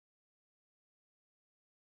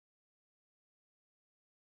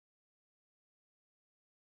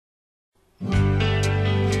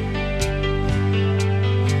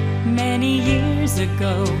Many years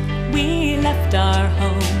ago, we left our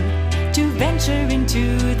home to venture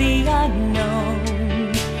into the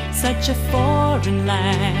unknown. Such a foreign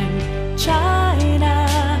land, China,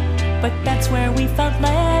 but that's where we felt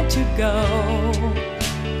led to go.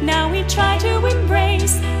 Now we try to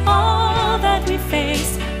embrace all that we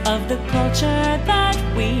face of the culture that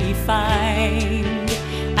we find.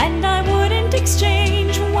 And I wouldn't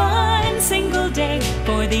exchange one single day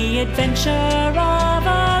for the adventure of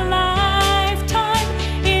a lifetime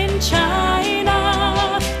in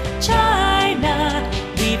China. China,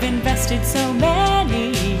 we've invested so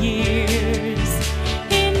many years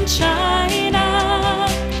in China.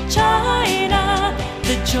 China,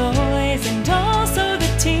 the joys and also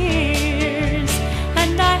the tears.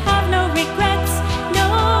 And I have no regrets,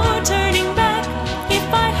 no turning back.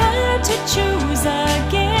 If I had to choose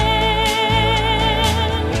again,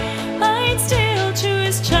 I'd still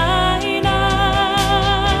choose China.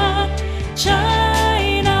 China.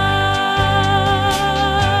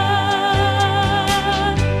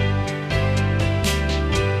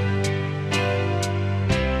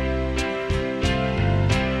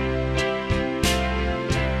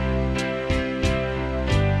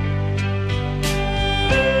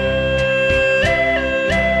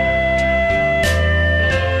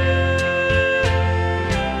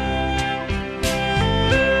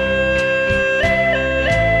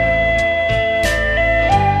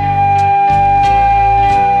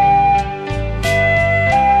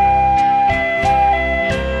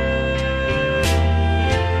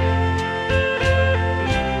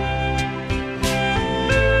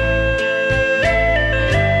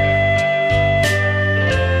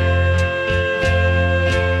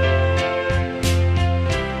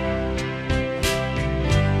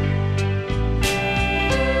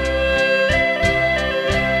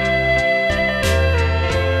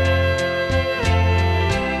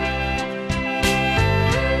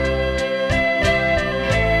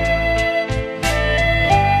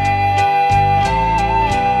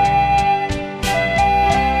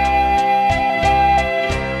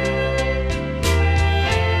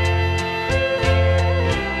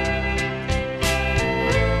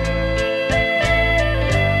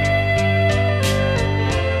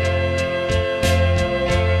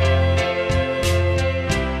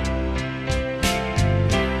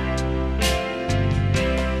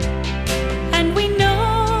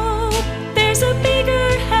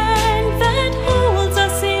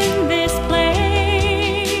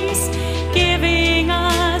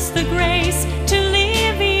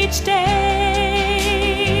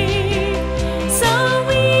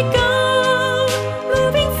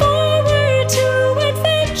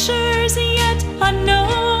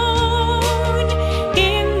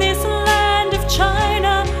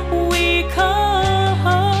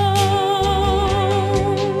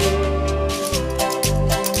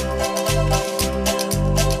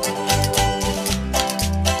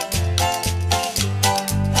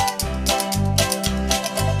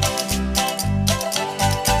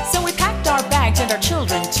 And our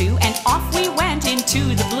children too, and off we went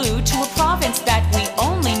into the blue to a province that we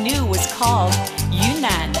only knew was called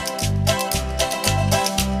Yunnan.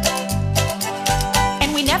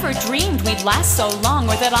 And we never dreamed we'd last so long,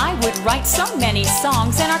 or that I would write so many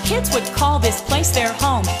songs, and our kids would call this place their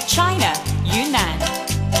home, China, Yunnan.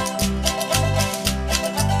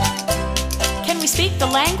 Can we speak the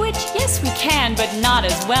language? Yes, we can, but not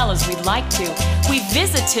as well as we'd like to. We've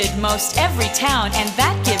visited most every town, and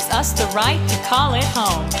that gives us the right to call it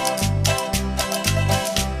home.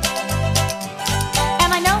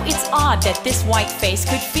 And I know it's odd that this white face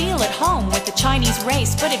could feel at home with the Chinese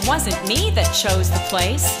race, but it wasn't me that chose the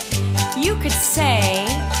place. You could say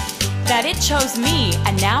that it chose me,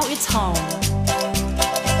 and now it's home.